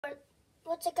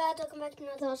What's up, guys? Welcome back to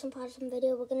another awesome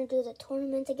video. We're gonna do the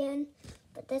tournament again,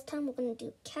 but this time we're gonna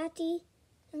do Catty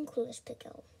and Clueless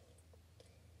Pickle.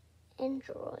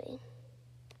 Enjoy.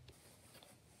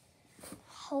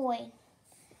 Oh wait,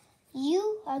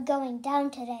 you are going down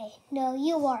today. No,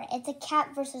 you are. It's a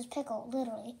cat versus pickle,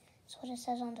 literally. That's what it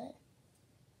says on the.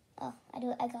 Oh, I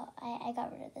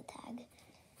got rid of the tag.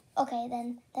 Okay,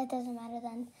 then that doesn't matter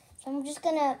then. So I'm just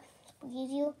gonna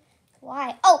squeeze you.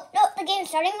 Why? Oh, no, the game's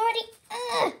starting already.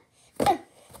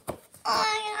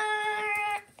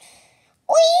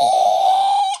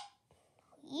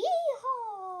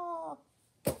 Yeehaw!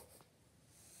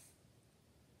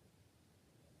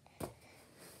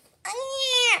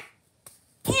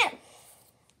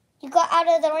 You got out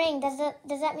of the ring. Does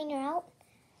that mean you're out?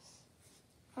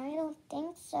 I don't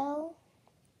think so.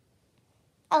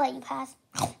 I'll let you pass.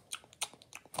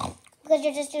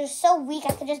 Because you're so weak,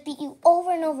 I could just beat you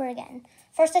over and over again.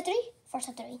 First to three.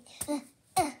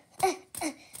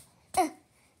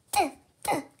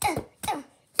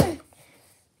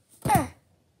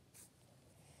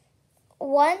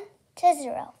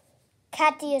 1-0.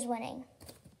 Catty is winning.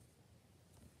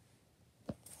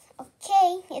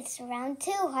 Okay, it's round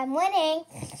 2. I'm winning.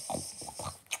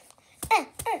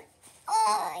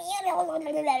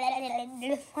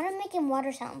 Why am I making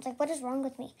water sounds? Like, what is wrong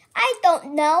with me? I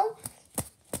don't know.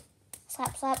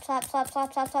 Slap, slap, slap, slap,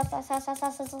 slap, slap, slap, slap, slap, slap,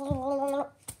 slap, slap,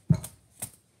 slap.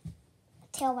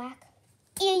 Tail whack.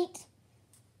 Yeet.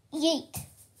 Yeet.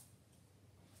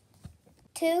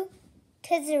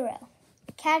 2-0.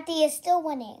 Catty is still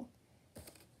winning.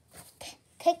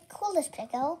 Pick Clueless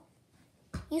Pickle.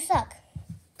 You suck.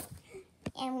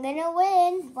 I'm gonna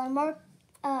win. One more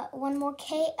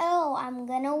KO. I'm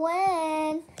gonna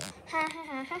win. Ha ha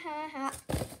ha ha ha ha.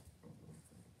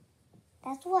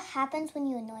 That's what happens when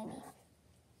you annoy me.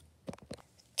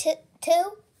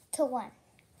 2-1.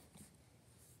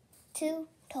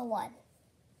 2-1.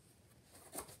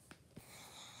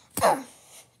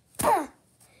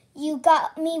 You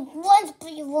got me once,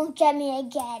 but you won't get me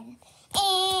again.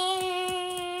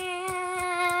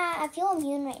 I feel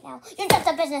immune right now. You're just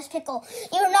a business pickle.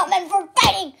 You're not meant for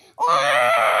fighting.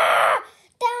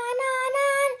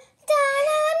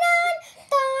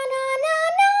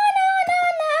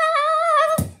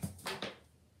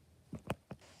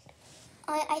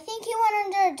 I think he went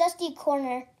under a dusty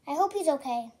corner. I hope he's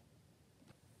okay.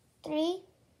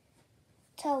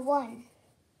 3-1.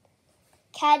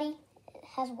 Catty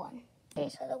has won. Okay,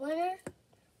 so the winner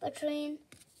between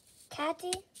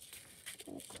Catty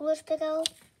and Clueless Pickle.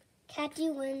 Catty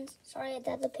wins. Sorry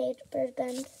that the paper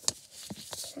bent.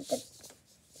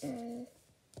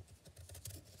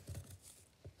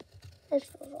 This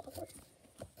feels awkward.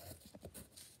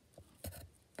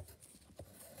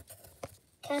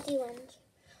 Catty wins.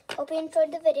 Hope you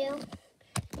enjoyed the video.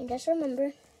 And just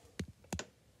remember,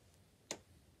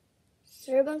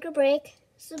 Sir Bunker Break,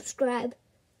 subscribe.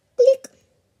 Click.